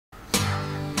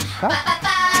Tak?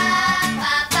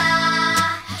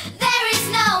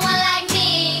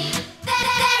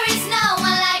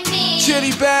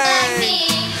 Chitty bang.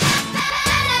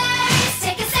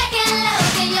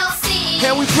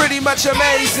 And we pretty much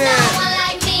amazing.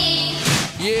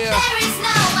 Yeah.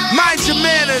 Mind your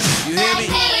manners. You hear me?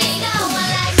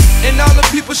 And all the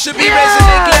people should be raising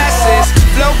their glasses.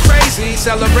 Flow crazy,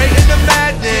 celebrating the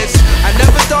madness. I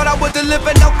never thought I would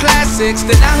deliver no classics.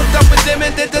 Then I hooked up with them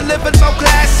and they delivered more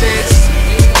classics.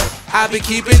 I've been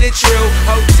keeping it true.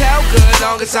 Hotel good,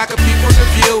 long as I can peep on the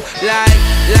view. Like,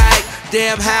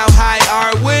 damn, how high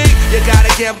are we? You gotta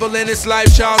gamble in this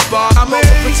life, Charles Bar. I'm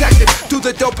overprotected, through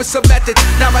the dopest of methods.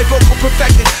 Now my vocal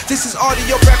perfected, this is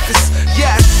audio breakfast,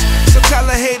 yes. So tell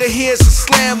a hater here's a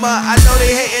slammer. I know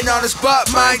they hating on us,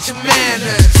 but mind your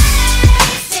manners.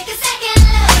 Take a second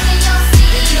look and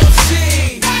you'll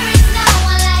see. There is no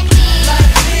one like me.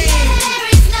 There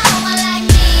is no one like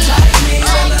me. Like me.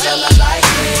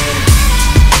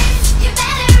 You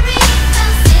better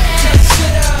reconsider.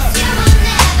 You will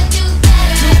never do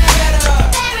better.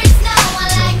 There is no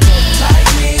one like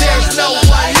me. There's no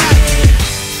one like me.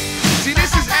 See,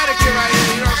 this is etiquette right here,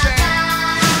 you know what I'm saying?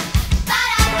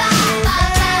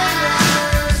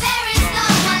 There is no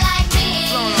one like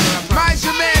me. Mind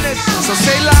your manners. So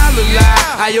say la la la,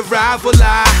 I arrive will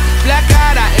I.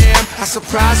 Black-eyed I am, I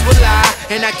surprise will I.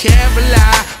 And I can't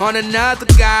rely on another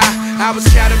guy. I was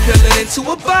caterpillar into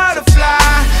a butterfly.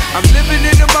 I'm living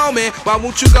in the moment, why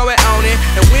won't you go and own it?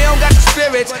 And we don't got the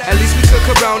spirits, at least we could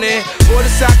corona it. Or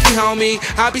the sake, homie,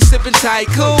 I'll be sipping tight,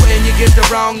 cool. And you get the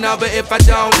wrong number if I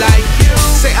don't like you.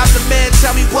 Say I'm the man,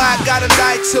 tell me why I gotta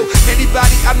lie to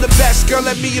anybody, I'm the best, girl,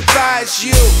 let me advise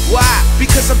you. Why?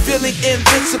 Because I'm feeling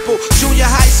invincible. Junior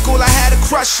high school, I had a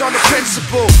crush on the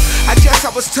principal. I guess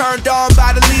I was turned on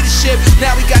by the leadership.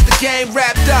 Now we got the game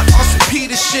wrapped up on some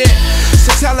Peter shit. So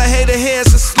tell a hater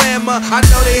here's a slammer. I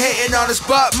know they hating on us,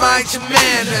 but mind your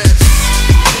manners.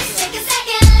 Take a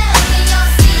second look and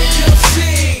you'll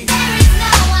see. There is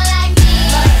no one like me.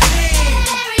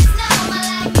 There is no one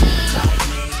like me.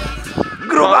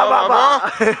 Gruba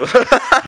baba!